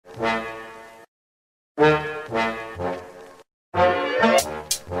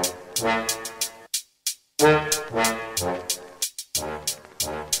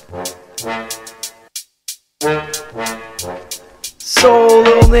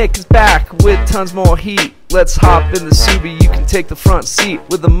Lake is back with tons more heat. Let's hop in the Subi, you can take the front seat.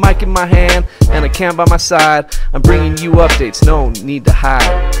 With a mic in my hand and a cam by my side, I'm bringing you updates, no need to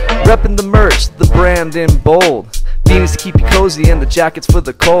hide. Reppin' the merch, the brand in bold. Beanies to keep you cozy and the jackets for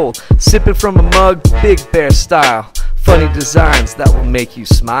the cold. Sipping from a mug, Big Bear style. Funny designs that will make you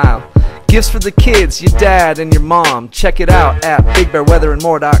smile. Gifts for the kids, your dad and your mom. Check it out at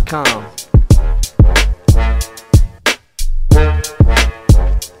bigbearweatherandmore.com.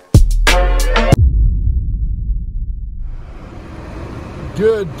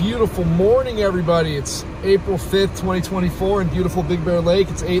 Good, beautiful morning, everybody. It's April 5th, 2024 in beautiful Big Bear Lake.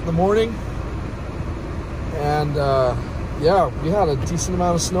 It's 8 in the morning. And yeah, we had a decent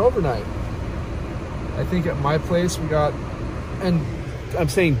amount of snow overnight. I think at my place we got, and I'm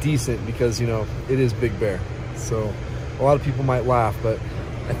saying decent because, you know, it is Big Bear. So a lot of people might laugh, but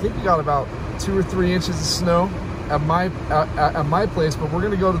I think we got about 2 or 3 inches of snow at my place, but we're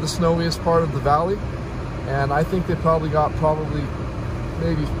gonna go to the snowiest part of the valley. And I think they probably got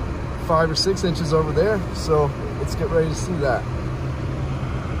maybe 5 or 6 inches over there. So let's get ready to see that.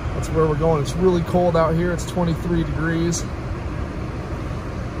 That's where we're going. It's really cold out here. It's 23 degrees.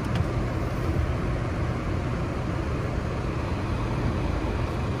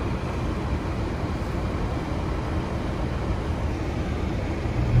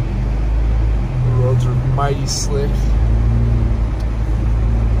 The roads are mighty slick.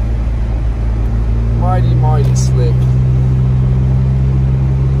 Mighty, mighty slick.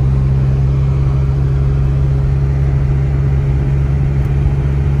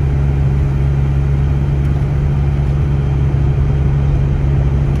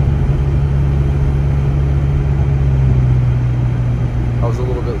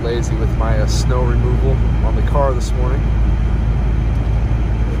 Lazy with my snow removal on the car this morning.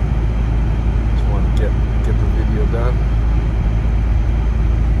 Just wanted to get the video done.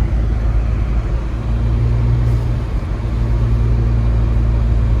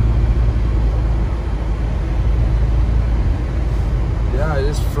 Yeah, it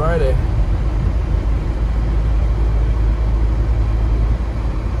is Friday.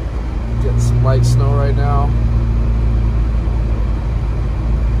 Getting some light snow right now.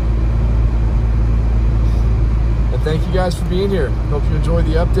 Thank you guys for being here. Hope you enjoyed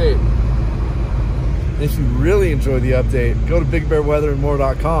the update. And if you really enjoy the update, go to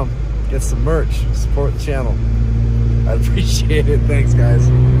bigbearweatherandmore.com. Get some merch. Support the channel. I'd appreciate it. Thanks, guys.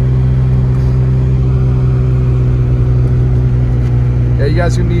 Yeah, you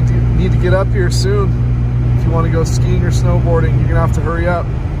guys are gonna need to get up here soon. If you want to go skiing or snowboarding, you're gonna have to hurry up.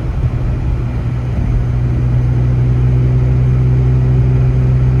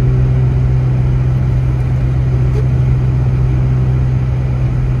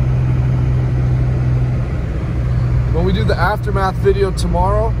 When we do the aftermath video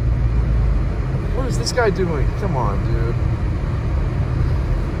tomorrow, what is this guy doing? Come on, dude.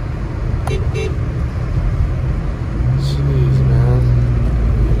 Jeez, man.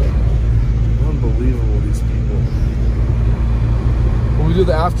 Unbelievable, these people. When we do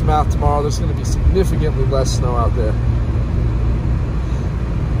the aftermath tomorrow, there's going to be significantly less snow out there.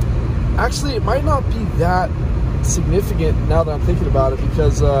 Actually, it might not be that significant now that I'm thinking about it,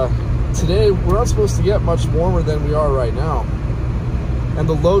 because today we're not supposed to get much warmer than we are right now, and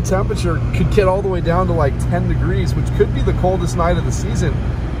the low temperature could get all the way down to like 10 degrees, which could be the coldest night of the season.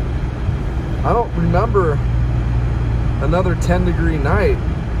 I don't remember another 10-degree night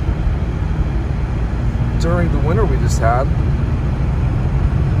during the winter we just had.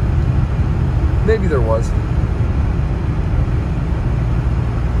 Maybe there was.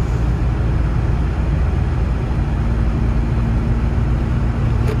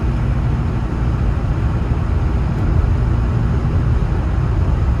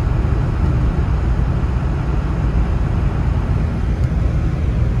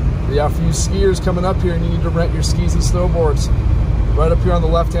 Yeah, for you skiers coming up here and you need to rent your skis and snowboards, right up here on the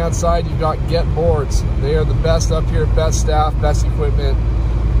left-hand side, you've got Getboards. They are the best up here, best staff, best equipment,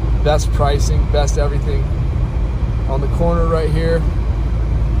 best pricing, best everything. On the corner right here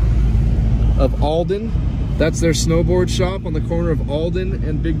of Alden, that's their snowboard shop on the corner of Alden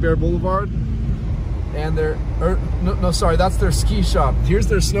and Big Bear Blvd. And that's their ski shop. Here's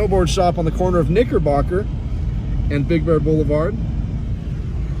their snowboard shop on the corner of Knickerbocker and Big Bear Blvd.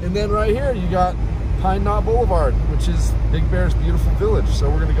 And then right here, you got Pine Knot Boulevard, which is Big Bear's beautiful village. So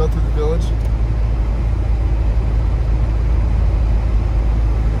we're gonna go through the village.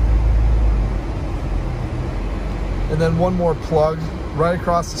 And then one more plug, right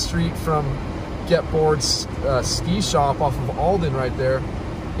across the street from Getboards Ski Shop off of Alden right there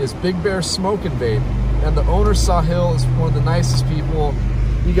is Big Bear Smoke and VAPE. And the owner, Sahil, is one of the nicest people.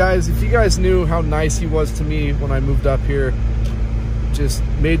 You guys, if you guys knew how nice he was to me when I moved up here, just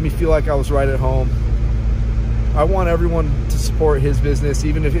made me feel like I was right at home. I want everyone to support his business,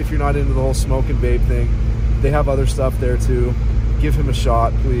 even if you're not into the whole smoke and vape thing. They have other stuff there too. Give him a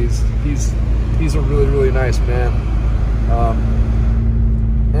shot, please. He's a really, really nice man.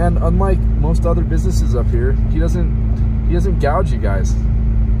 And unlike most other businesses up here, he doesn't gouge you guys.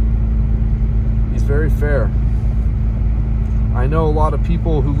 He's very fair. I know a lot of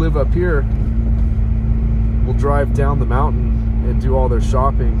people who live up here will drive down the mountain and do all their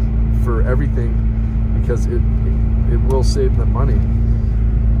shopping for everything because it will save them money.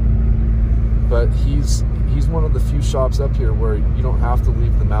 But he's one of the few shops up here where you don't have to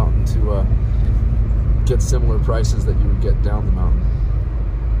leave the mountain to get similar prices that you would get down the mountain.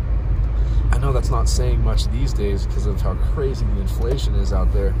 I know that's not saying much these days because of how crazy the inflation is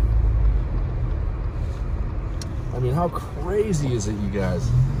out there. I mean, how crazy is it, you guys?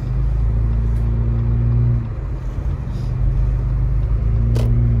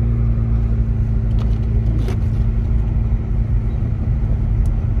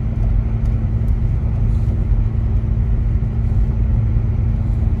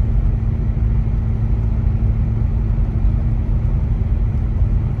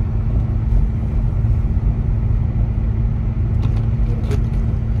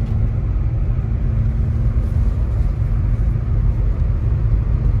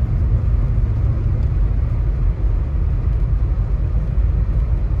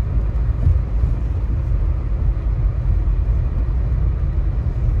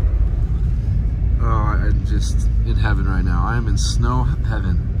 In heaven right now. I am in snow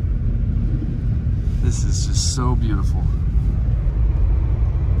heaven. This is just so beautiful.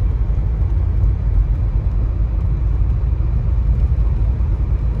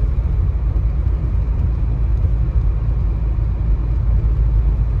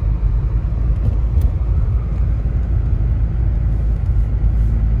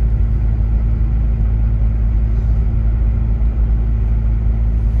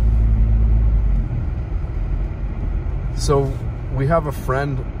 So we have a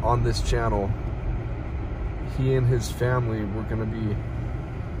friend on this channel. He and his family were gonna be,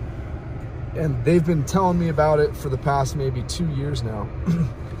 and they've been telling me about it for the past maybe 2 years now,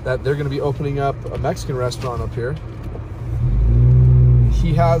 that they're gonna be opening up a Mexican restaurant up here.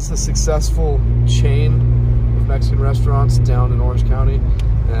 He has a successful chain of Mexican restaurants down in Orange County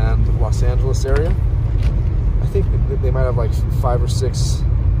and the Los Angeles area. I think they might have like 5 or 6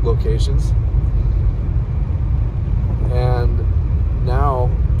 locations. And now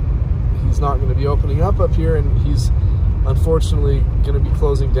he's not going to be opening up here, and he's unfortunately going to be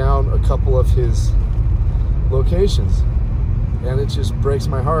closing down a couple of his locations, and it just breaks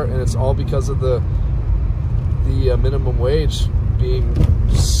my heart. And it's all because of the minimum wage being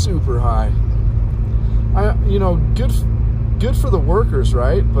super high. You know, good for the workers,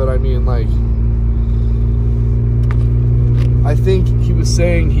 right? But I mean, like, I think he was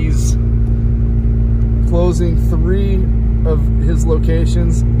saying he's closing 3 of his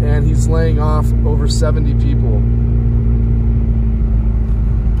locations and he's laying off over 70 people.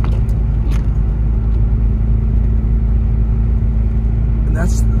 And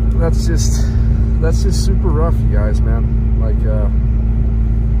that's just super rough, you guys, man. Like,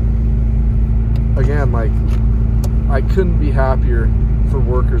 again, like, I couldn't be happier for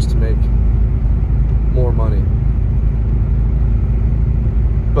workers to make more money.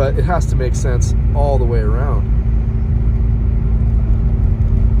 But it has to make sense all the way around.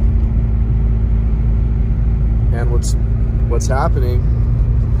 And what's happening,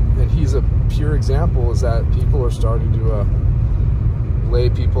 and he's a pure example, is that people are starting to lay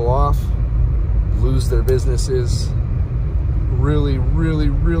people off, lose their businesses, really, really,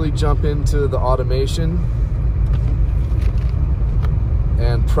 really jump into the automation,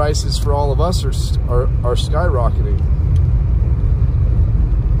 and prices for all of us are skyrocketing.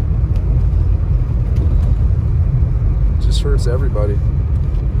 Just hurts everybody.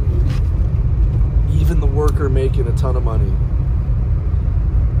 Even the worker making a ton of money,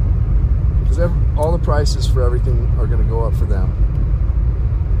 because all the prices for everything are going to go up for them.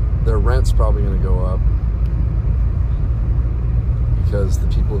 Their rent's probably going to go up because the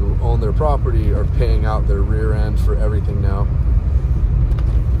people who own their property are paying out their rear end for everything now.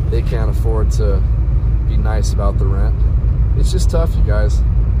 They can't afford to be nice about the rent. It's just tough, you guys.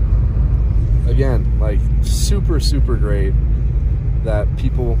 Again, like, super, super great that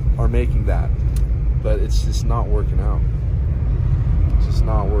people are making that, but it's just not working out. It's just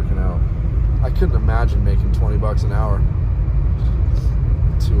not working out. I couldn't imagine making 20 bucks an hour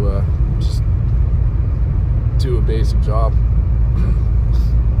to just do a basic job.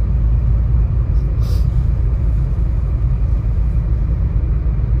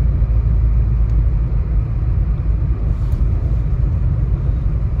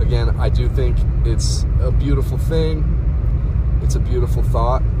 think it's a beautiful thing. It's a beautiful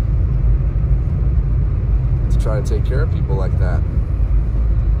thought to try to take care of people like that.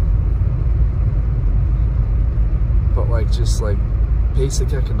 But like, just like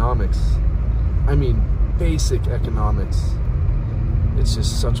basic economics. I mean, basic economics. It's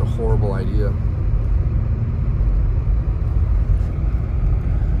just such a horrible idea.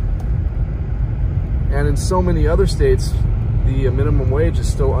 And in so many other states, the minimum wage is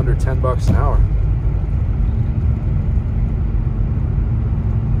still under 10 bucks an hour.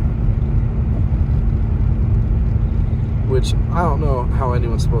 Which, I don't know how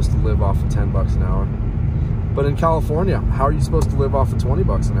anyone's supposed to live off of 10 bucks an hour. But in California, how are you supposed to live off of 20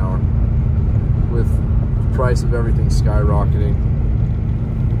 bucks an hour? With the price of everything skyrocketing.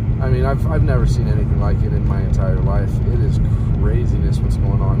 I mean, I've never seen anything like it in my entire life. It is craziness what's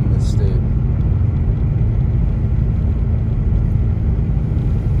going on in this state.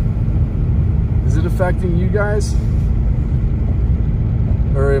 Is it affecting you guys?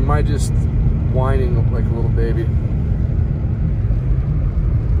 Or am I just whining like a little baby?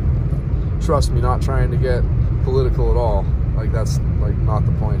 Trust me, not trying to get political at all. Like, that's like not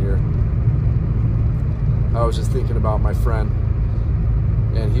the point here. I was just thinking about my friend,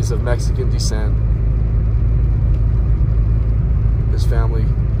 and he's of Mexican descent. His family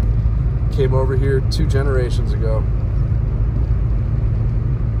came over here 2 generations ago.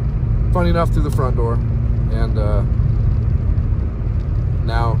 Funny enough, through the front door, and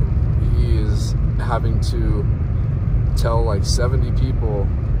now he is having to tell like 70 people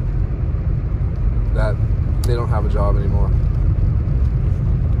that they don't have a job anymore,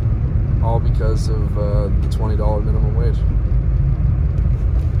 all because of the $20 minimum wage.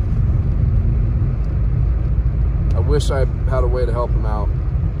 I wish I had a way to help him out.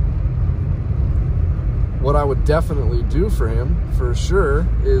 What I would definitely do for him, for sure,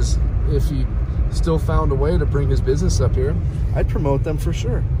 is if he still found a way to bring his business up here, I'd promote them for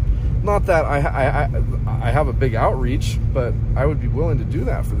sure. Not that I have a big outreach, but I would be willing to do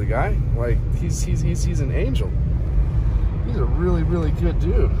that for the guy. Like, he's an angel. He's a really, really good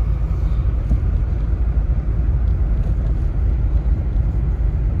dude.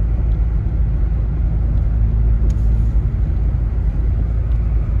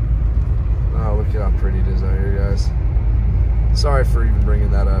 Oh, look at how pretty it is out here, guys. Sorry for even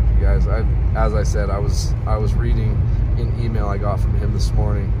bringing that up, you guys. As I said, I was reading an email I got from him this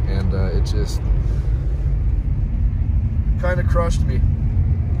morning, and it just kind of crushed me,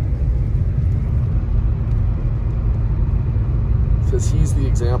 because he's the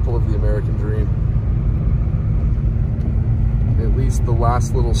example of the American dream. At least the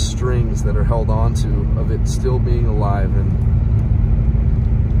last little strings that are held onto of it still being alive, and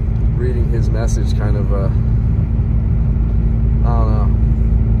reading his message kind of I don't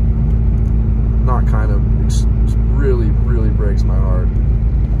know, not kind of, it really, really breaks my heart.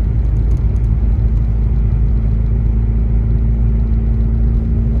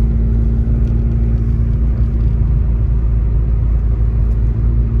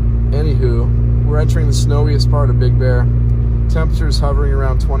 Anywho, we're entering the snowiest part of Big Bear. Temperatures hovering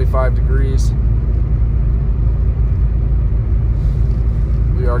around 25 degrees.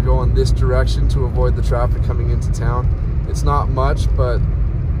 We are going this direction to avoid the traffic coming into town. It's not much, but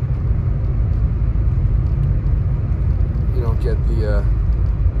you don't get the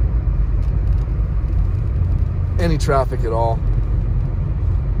any traffic at all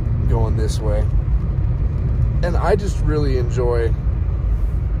going this way. And I just really enjoy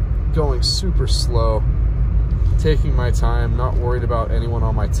going super slow, taking my time, not worried about anyone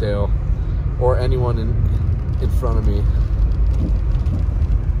on my tail or anyone in front of me.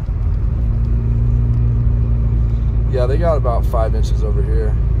 Yeah, they got about 5 inches over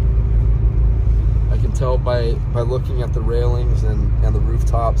here. I can tell by looking at the railings and the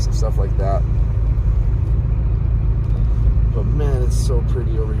rooftops and stuff like that. But man, it's so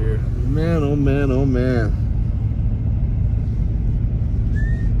pretty over here. Man, oh man, oh man.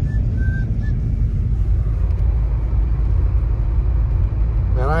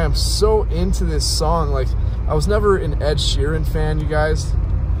 Man, I am so into this song. Like, I was never an Ed Sheeran fan, you guys.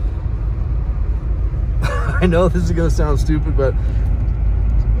 I know this is gonna sound stupid, but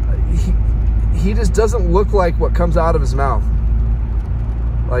he just doesn't look like what comes out of his mouth.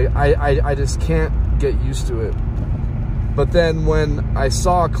 Like, I just can't get used to it. But then when I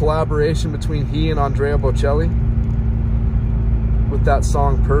saw a collaboration between he and Andrea Bocelli with that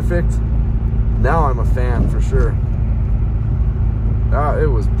song Perfect, now I'm a fan for sure. It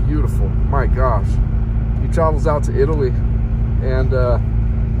was beautiful, my gosh. He travels out to Italy and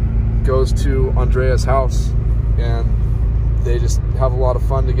goes to Andrea's house, and they just have a lot of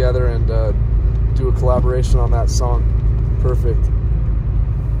fun together and do a collaboration on that song. Perfect.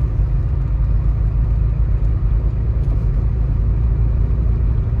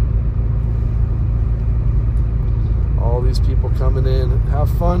 All these people coming in. Have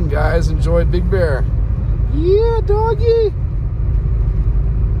fun, guys. Enjoy Big Bear. Yeah, doggy.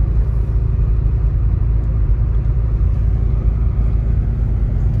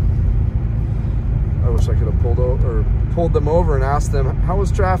 I wish I could have pulled them over and asked them, how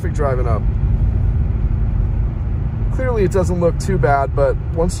was traffic driving up? Clearly it doesn't look too bad, but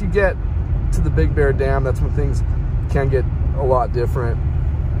once you get to the Big Bear Dam, that's when things can get a lot different.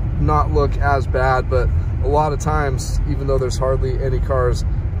 Not look as bad, but a lot of times, even though there's hardly any cars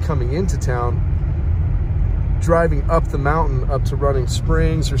coming into town, driving up the mountain up to Running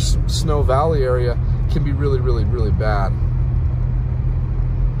Springs or Snow Valley area can be really, really, really bad.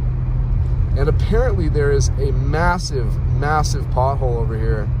 And apparently there is a massive, massive pothole over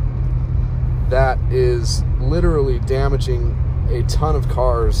here that is literally damaging a ton of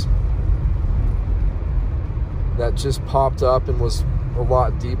cars that just popped up and was a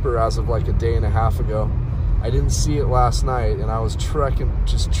lot deeper as of like a day and a half ago. I didn't see it last night, and I was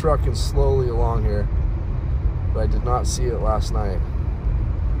just trucking slowly along here, but I did not see it last night.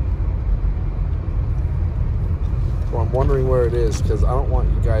 So I'm wondering where it is, because I don't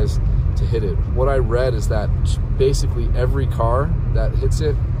want you guys to hit it. What I read is that basically every car that hits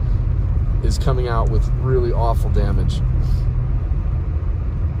it is coming out with really awful damage.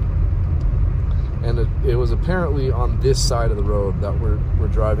 And it was apparently on this side of the road that we're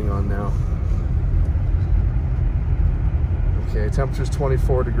driving on now. Okay, temperature's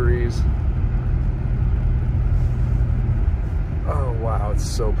 24 degrees. Oh wow, it's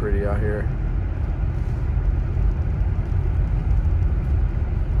so pretty out here.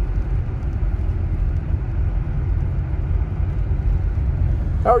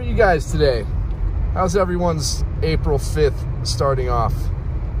 How are you guys today? How's everyone's April 5th starting off?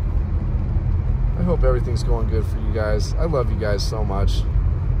 I hope everything's going good for you guys. I love you guys so much.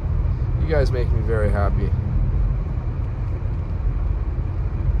 You guys make me very happy.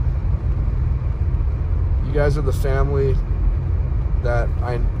 You guys are the family that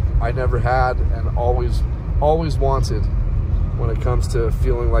I never had and always wanted when it comes to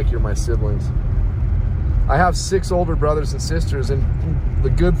feeling like you're my siblings. I have 6 older brothers and sisters, and the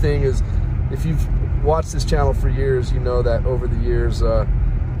good thing is, if you've watched this channel for years, you know that over the years I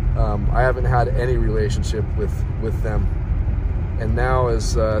haven't had any relationship with them. And now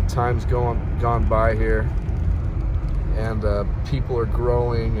as time's gone by here, and people are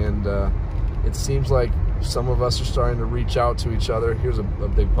growing, and it seems like some of us are starting to reach out to each other. Here's a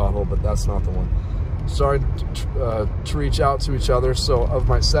big pothole, but that's not the one. Starting to reach out to each other. So of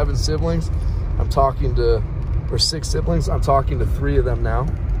my 7 siblings, I'm talking to, or 6 siblings, I'm talking to 3 of them now.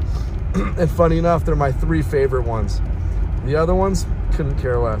 And funny enough, they're my 3 favorite ones. The other ones, couldn't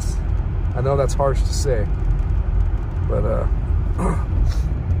care less. I know that's harsh to say, but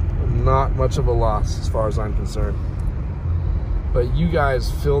not much of a loss as far as I'm concerned. But you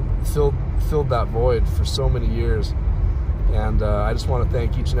guys filled that void for so many years, and I just want to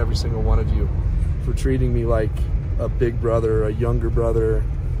thank each and every single one of you for treating me like a big brother, a younger brother.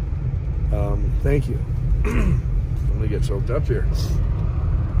 Thank you. I'm gonna get choked up here.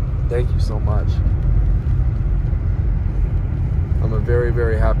 Thank you so much. I'm a very,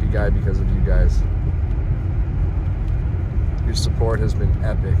 very happy guy because of you guys. Your support has been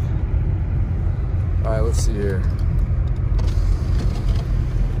epic. All right, let's see here.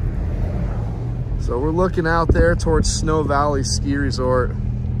 So we're looking out there towards Snow Valley Ski Resort.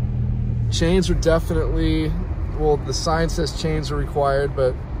 Chains are definitely, well, the sign says chains are required,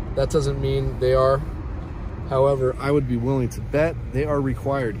 but that doesn't mean they are. However, I would be willing to bet they are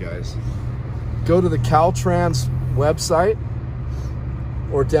required, guys. Go to the Caltrans website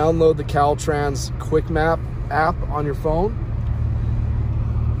or download the Caltrans Quick Map app on your phone,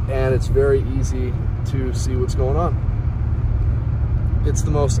 and it's very easy to see what's going on. It's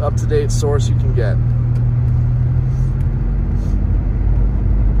the most up-to-date source you can get.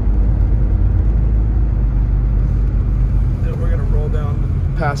 And we're gonna roll down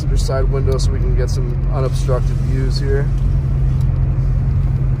the passenger side window so we can get some unobstructed views here.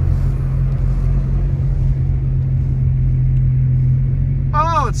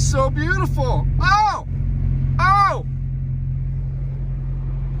 Oh, it's so beautiful. Oh! Oh!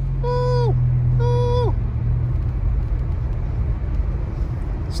 Ooh! Ooh!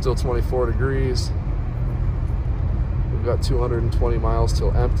 Still 24 degrees. We've got 220 miles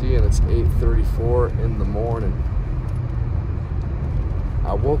till empty, and it's 8:34 in the morning.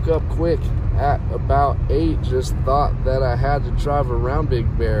 I woke up quick at about 8 just thought that I had to drive around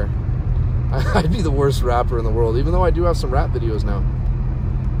Big Bear. I'd be the worst rapper in the world, even though I do have some rap videos now.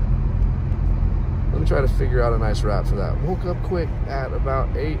 Let me try to figure out a nice rap for that. Woke up quick at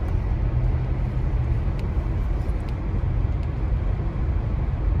about 8.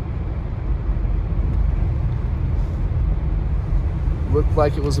 Looked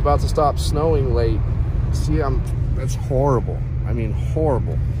like it was about to stop snowing late. See, that's horrible. I mean,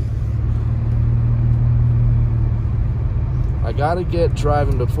 horrible. I gotta get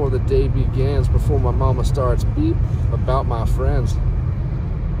driving before the day begins, before my mama starts beep about my friends.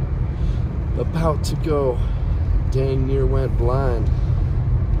 About to go, dang near went blind.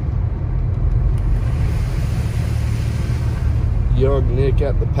 Young Nick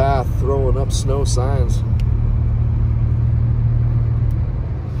at the path throwing up snow signs.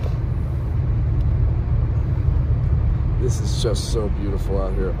 This is just so beautiful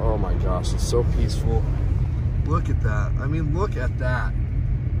out here. Oh my gosh, it's so peaceful. Look at that. I mean, look at that.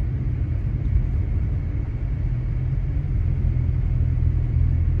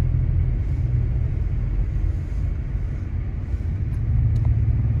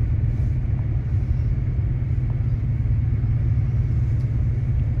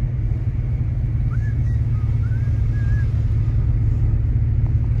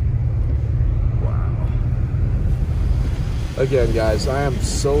 Again, guys, I am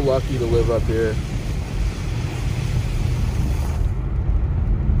so lucky to live up here.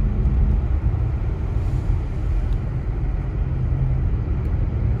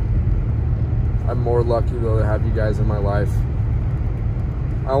 I'm more lucky, though, to have you guys in my life.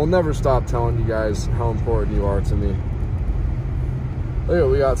 I will never stop telling you guys how important you are to me. Look at,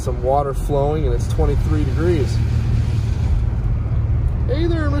 we got some water flowing, and it's 23 degrees. Hey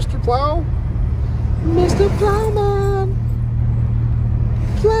there, Mr. Plow. Mr. Plowman.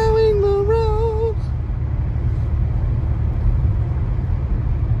 Plowing the road.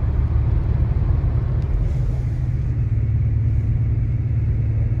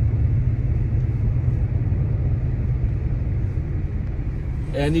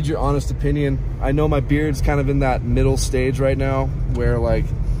 Hey, I need your honest opinion. I know my beard's kind of in that middle stage right now where, like,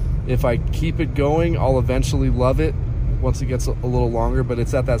 if I keep it going, I'll eventually love it once it gets a little longer, but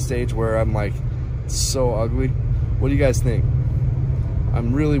it's at that stage where I'm like, it's so ugly. What do you guys think?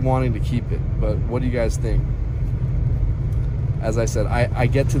 I'm really wanting to keep it, but what do you guys think? As I said, I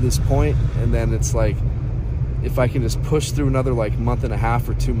get to this point, and then it's like, if I can just push through another like month and a half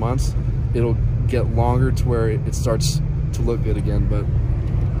or 2 months, it'll get longer to where it starts to look good again. But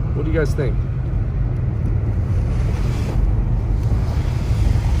what do you guys think?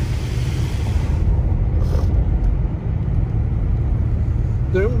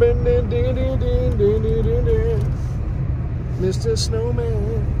 Mr. Snowman.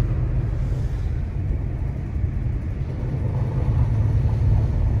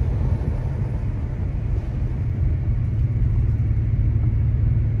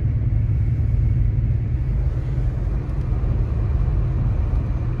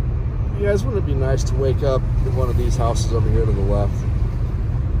 You guys, wouldn't it be nice to wake up in one of these houses over here to the left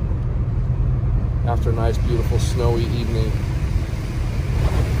after a nice, beautiful, snowy evening?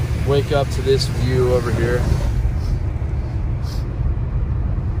 Wake up to this view over here.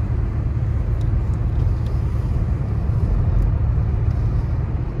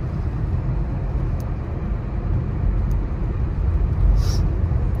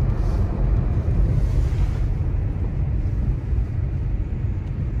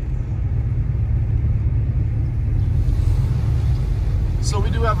 So we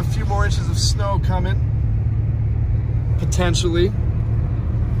do have a few more inches of snow coming, potentially.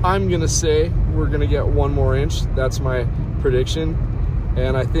 I'm gonna say we're gonna get 1 more inch. That's my prediction.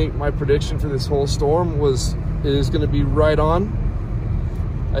 And I think my prediction for this whole storm is gonna be right on.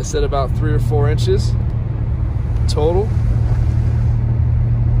 I said about 3 or 4 inches total.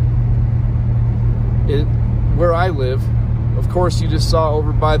 Where I live, of course, you just saw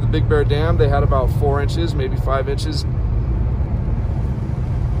over by the Big Bear Dam, they had about 4 inches, maybe 5 inches.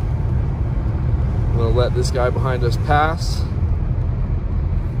 I'm gonna let this guy behind us pass.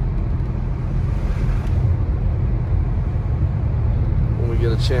 When we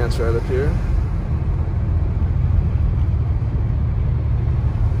get a chance right up here.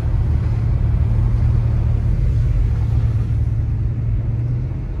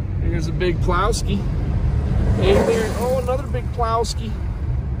 Here's a big plowski. Hey there, oh, another big plowski.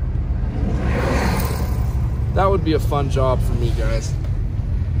 That would be a fun job for me, guys.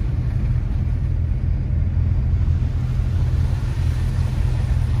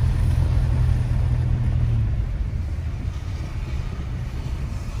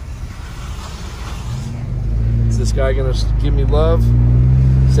 this guy gonna give me love?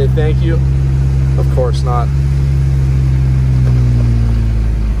 Say thank you? Of course not.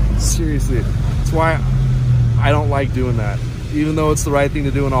 Seriously, that's why I don't like doing that. Even though it's the right thing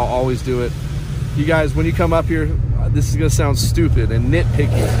to do and I'll always do it. You guys, when you come up here, this is gonna sound stupid and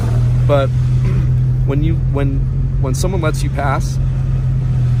nitpicky, but when someone lets you pass,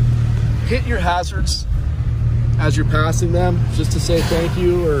 hit your hazards as you're passing them, just to say thank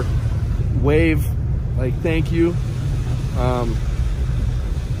you or wave like thank you.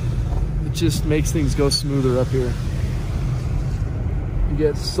 It just makes things go smoother up here. You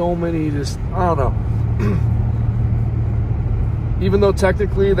get so many just, I don't know. Even though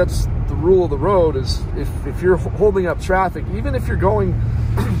technically that's the rule of the road, is if you're holding up traffic, even if you're going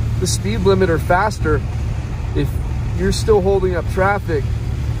the speed limit or faster, if you're still holding up traffic,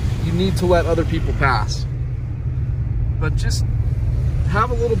 you need to let other people pass. But just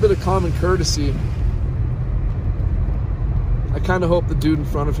have a little bit of common courtesy. I kind of hope the dude in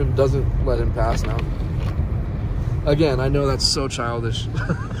front of him doesn't let him pass now. Again, I know that's so childish.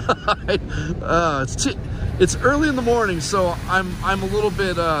 It's early in the morning, so I'm a little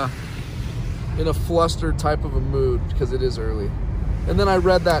bit in a flustered type of a mood because it is early. And then I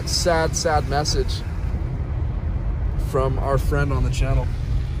read that sad message from our friend on the channel.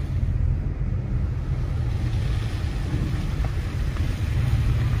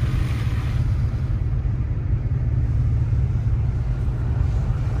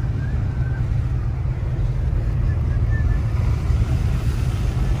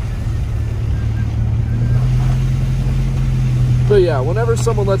 But yeah, whenever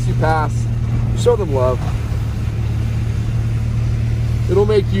someone lets you pass, show them love. It'll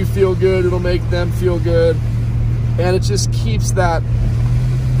make you feel good, it'll make them feel good, and it just keeps that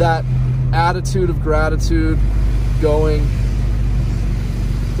attitude of gratitude going.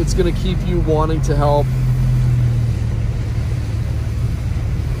 It's gonna keep you wanting to help.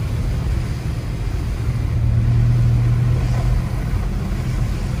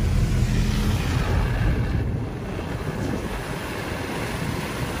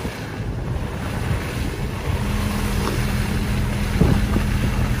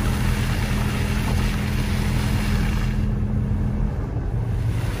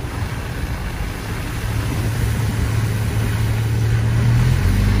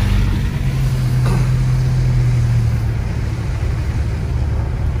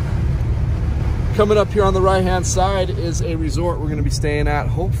 Coming up here on the right hand side is a resort we're going to be staying at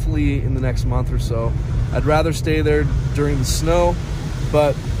hopefully in the next month or so. I'd rather stay there during the snow,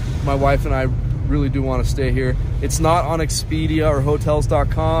 but my wife and I really do want to stay here. It's not on Expedia or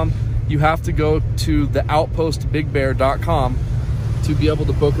hotels.com. You have to go to the outpost BigBear.com to be able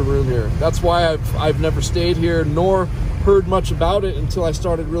to book a room here. That's why I've never stayed here nor heard much about it until I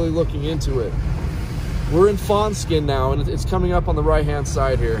started really looking into it. We're in Fawnskin now, and it's coming up on the right hand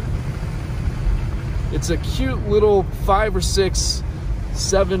side here. It's a cute little 5 or 6,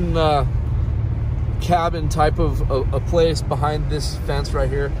 7 cabin type of a place behind this fence right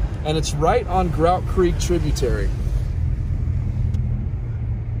here, and it's right on Grout Creek tributary.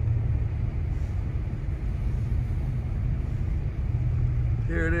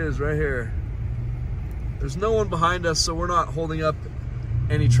 Here it is right here. There's no one behind us, so we're not holding up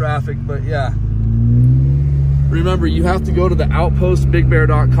any traffic, but yeah. Remember, you have to go to the outpost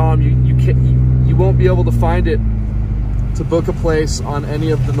BigBear.com. You won't be able to find it to book a place on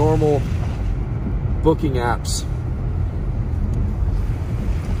any of the normal booking apps.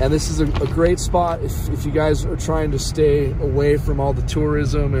 And this is a great spot if you guys are trying to stay away from all the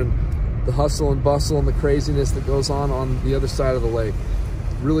tourism and the hustle and bustle and the craziness that goes on the other side of the lake.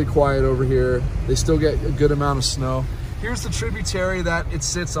 Really quiet over here. They still get a good amount of snow. Here's the tributary that it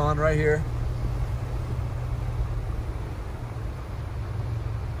sits on right here.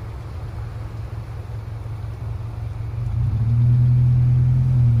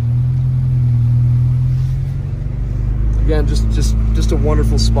 Again, just a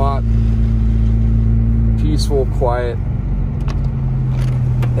wonderful spot. Peaceful, quiet.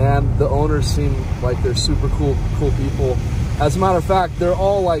 And the owners seem like they're super cool people. As a matter of fact, they're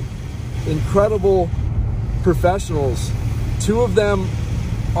all like incredible professionals. 2 of them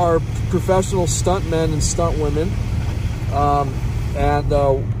are professional stuntmen and stuntwomen. And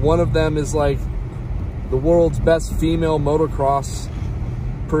one of them is like the world's best female motocross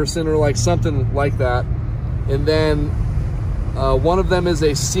person or like something like that. And then one of them is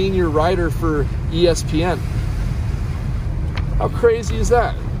a senior writer for ESPN. How crazy is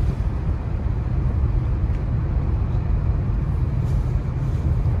that?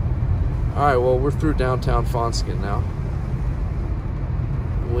 All right, well, we're through downtown Fawnskin now.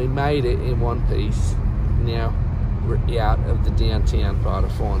 We made it in one piece now. we're out of the downtown part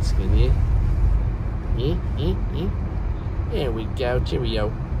of Fawnskin, yeah? There we go,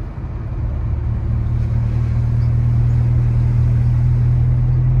 cheerio.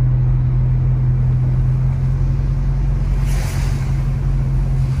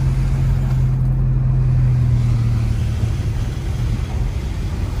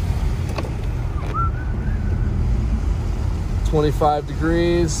 $25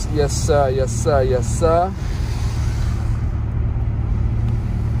 degrees, yes sir, yes sir, yes sir.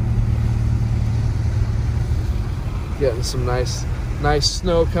 Getting some nice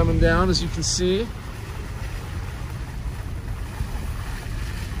snow coming down, as you can see.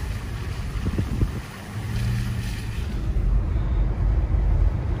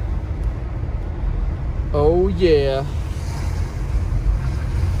 Oh yeah.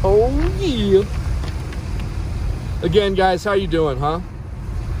 Oh yeah. Again, guys, how you doing, huh?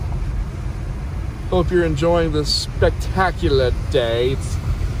 Hope you're enjoying this spectacular day.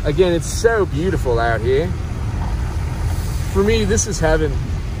 Again, it's so beautiful out here. For me, this is heaven.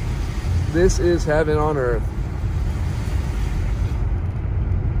 This is heaven on earth.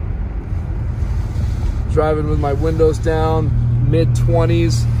 Driving with my windows down,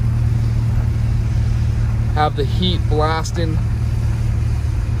 mid-20s. Have the heat blasting.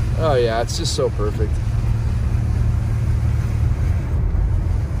 Oh yeah, it's just so perfect.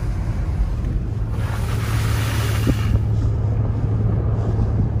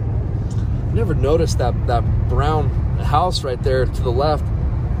 Never noticed that brown house right there to the left.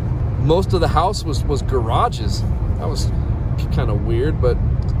 Most of the house was garages. That was kind of weird, but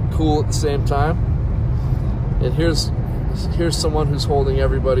cool at the same time. And here's someone who's holding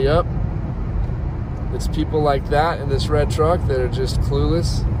everybody up. It's people like that in this red truck that are just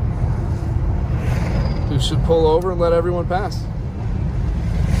clueless, who should pull over and let everyone pass.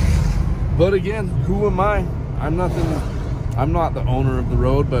 But again, who am I? I'm not the owner of the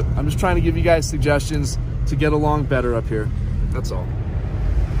road, but I'm just trying to give you guys suggestions to get along better up here. That's all.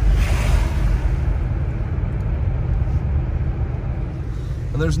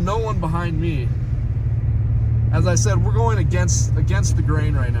 And there's no one behind me. As I said, we're going against the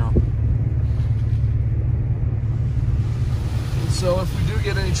grain right now. And so if we do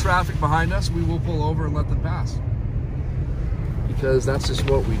get any traffic behind us, we will pull over and let them pass. Because that's just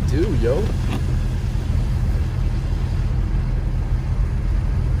what we do, yo.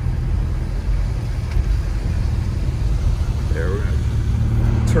 There, we're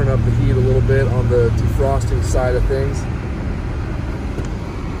gonna turn up the heat a little bit on the defrosting side of things.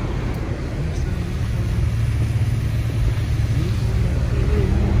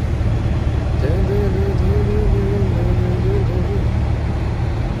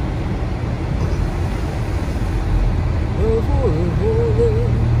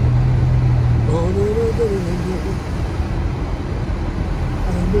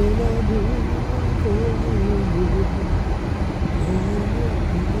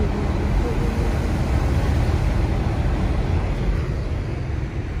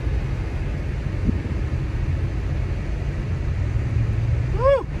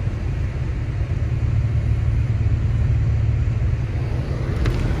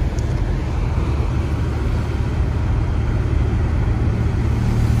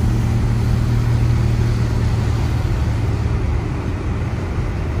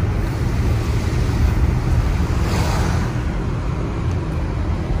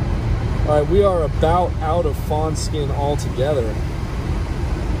 All right, we are about out of Fawnskin altogether.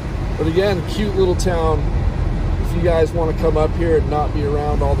 But again, cute little town. If you guys want to come up here and not be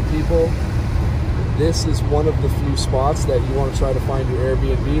around all the people, this is one of the few spots that you want to try to find your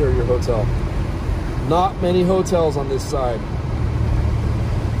Airbnb or your hotel. Not many hotels on this side.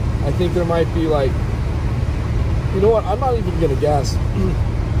 I think there might be like, you know what, I'm not even gonna guess.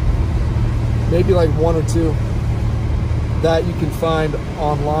 Maybe like one or two that you can find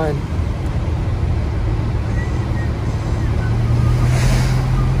online.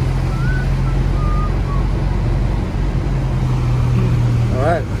 All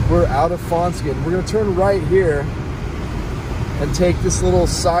right, we're out of Fawnskin. We're gonna turn right here and take this little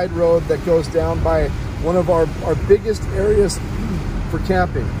side road that goes down by one of our biggest areas for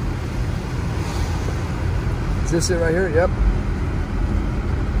camping. Is this it right here? Yep.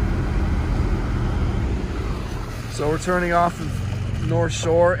 So we're turning off of North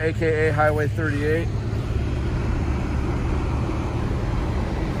Shore, AKA Highway 38.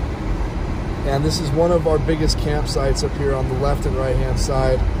 And this is one of our biggest campsites up here on the left and right hand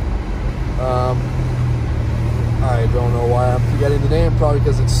side. I don't know why I'm forgetting the name, probably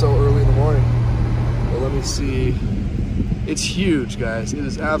because it's so early in the morning. But let me see. It's huge, guys. It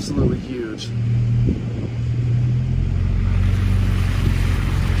is absolutely huge.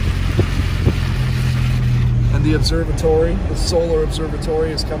 And the observatory, the solar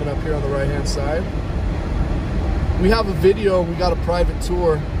observatory, is coming up here on the right-hand side. We have a video, we got a private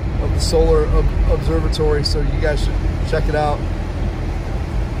tour of the solar observatory, so you guys should check it out.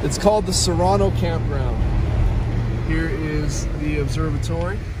 It's called the Serrano Campground. Here is the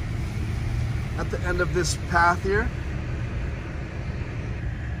observatory at the end of this path here.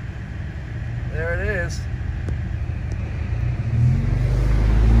 There it is.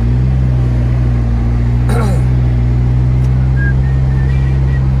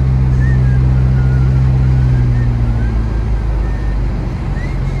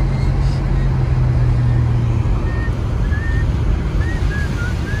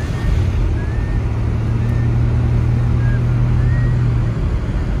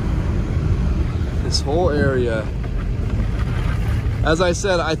 This whole area, as I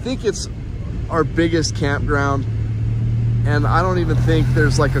said, I think it's our biggest campground, and I don't even think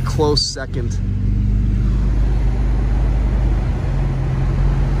there's like a close second.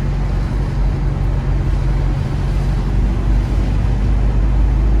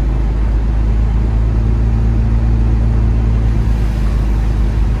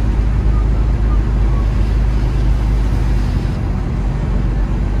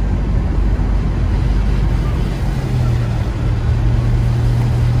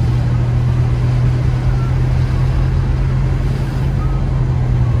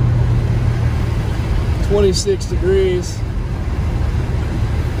 .26 degrees.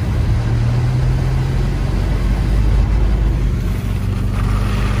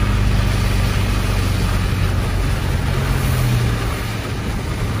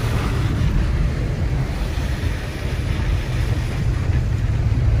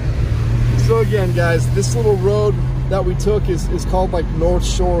 So again, guys, this little road that we took is called like North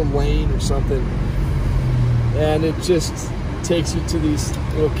Shore Lane or something, and it just takes you to these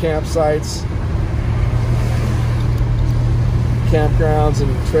little campsites, campgrounds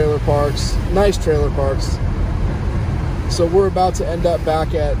and trailer parks, nice trailer parks. So we're about to end up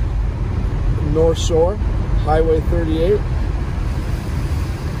back at North Shore, Highway 38,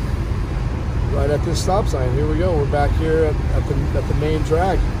 right at this stop sign. Here we go, we're back here at the main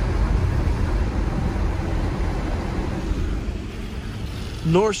drag.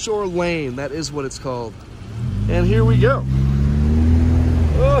 North Shore Lane, that is what it's called. And here we go.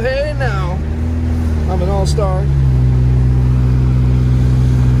 Oh, hey now, I'm an all-star.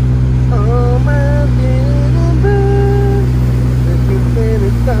 Oh man,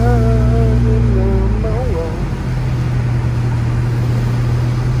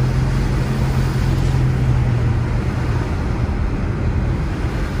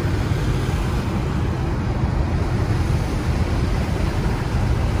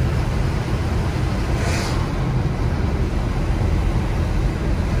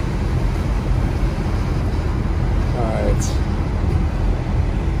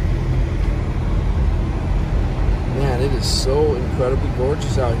 so incredibly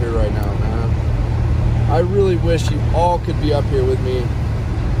gorgeous out here right now, man. I really wish you all could be up here with me,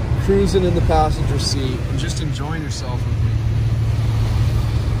 cruising in the passenger seat and just enjoying yourself with me.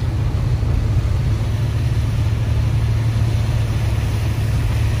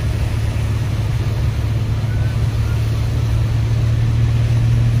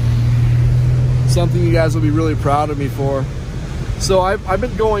 Something you guys will be really proud of me for. So I've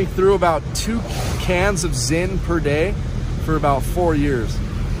been going through about 2 cans of Zyn per day for about 4 years.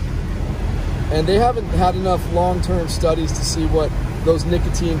 And they haven't had enough long-term studies to see what those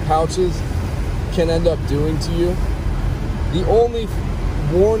nicotine pouches can end up doing to you. The only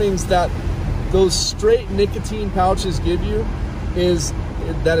warnings that those straight nicotine pouches give you is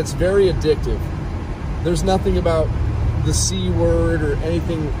that it's very addictive. There's nothing about the C word or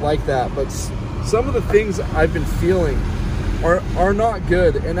anything like that, but some of the things I've been feeling are not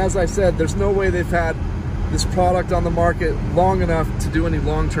good. And as I said, there's no way they've had this product on the market long enough to do any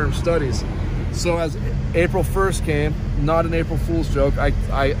long-term studies. So as April 1st came, not an April Fool's joke,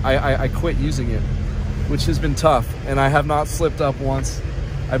 I quit using it, which has been tough, and I have not slipped up once.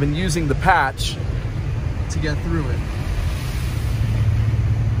 I've been using the patch to get through it.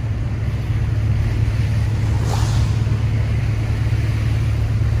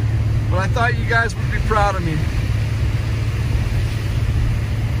 But I thought you guys would be proud of me.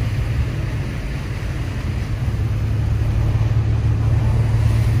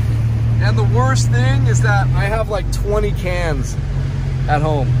 And the worst thing is that I have like 20 cans at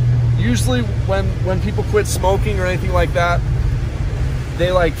home. Usually when people quit smoking or anything like that,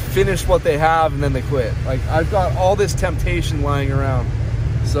 they like finish what they have and then they quit. Like I've got all this temptation lying around.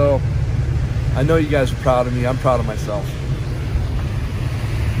 So I know you guys are proud of me. I'm proud of myself.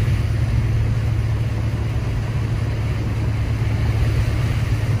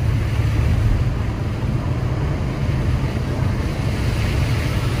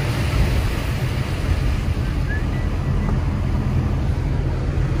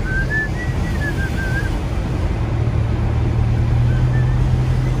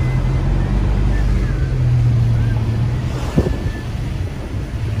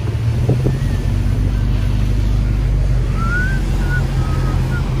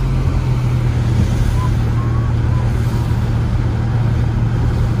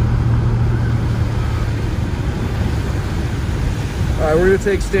 we're gonna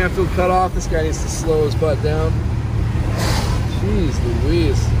take Stanfield cutoff. This guy needs to slow his butt down. Jeez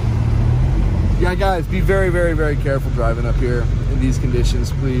Louise. Yeah, guys, be very, very, very careful driving up here in these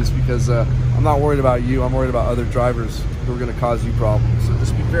conditions, please, because I'm not worried about you. I'm worried about other drivers who are going to cause you problems. So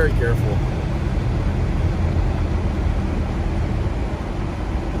just be very careful.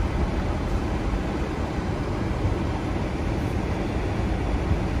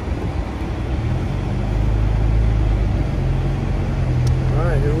 All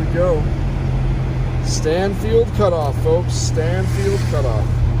right, here we go. Stanfield cutoff, folks. Stanfield cutoff.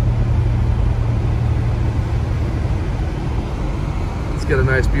 Get a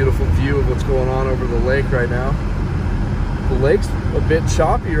nice beautiful view of what's going on over the lake right now. The lake's a bit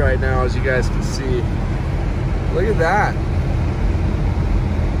choppy right now, as you guys can see. Look at that.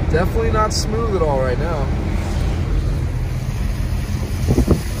 Definitely not smooth at all right now.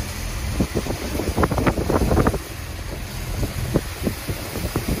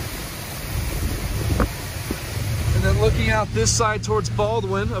 And then looking out this side towards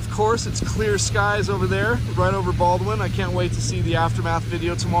Baldwin, of course, it's clear skies over there, right over Baldwin. I can't wait to see the aftermath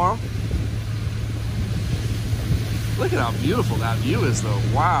video tomorrow. Look at how beautiful that view is, though.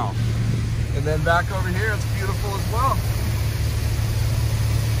 Wow. And then back over here, it's beautiful as well.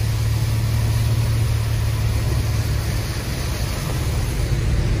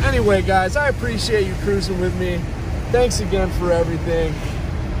 Anyway, guys, I appreciate you cruising with me. Thanks again for everything.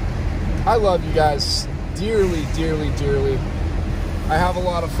 I love you guys dearly, dearly, dearly. I have a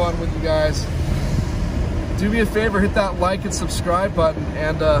lot of fun with you guys. Do me a favor, hit that like and subscribe button,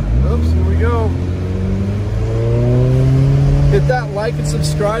 and oops, here we go. Hit that like and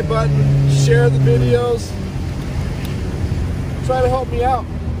subscribe button, share the videos. Try to help me out.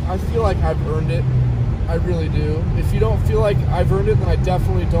 I feel like I've earned it. I really do. If you don't feel like I've earned it, then I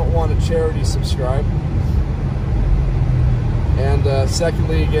definitely don't want a charity subscribe. And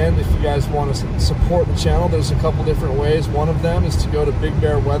secondly, again, if you guys want to support the channel, there's a couple different ways. One of them is to go to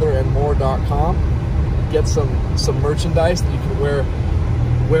bigbearweatherandmore.com, get some merchandise that you can wear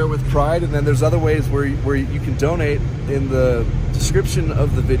with pride. And then there's other ways where you can donate in the description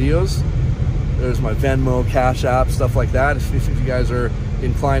of the videos. There's my Venmo, Cash App, stuff like that. If you guys are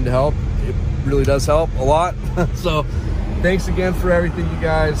inclined to help, it really does help a lot. So thanks again for everything, you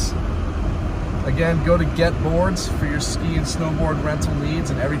guys. Again, go to Getboards for your ski and snowboard rental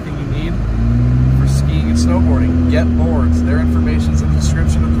needs and everything you need for skiing and snowboarding. Getboards. Their information's in the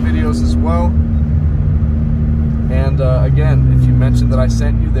description of the videos as well. And again, if you mention that I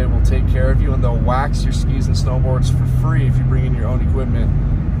sent you, they will take care of you, and they'll wax your skis and snowboards for free if you bring in your own equipment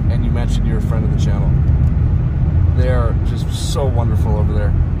and you mention you're a friend of the channel. They are just so wonderful over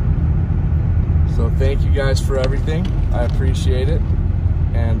there. So thank you guys for everything. I appreciate it.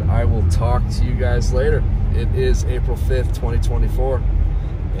 And I will talk to you guys later. It is April 5th, 2024.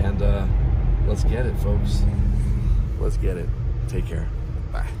 And let's get it, folks. Let's get it. Take care.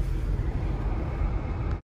 Bye.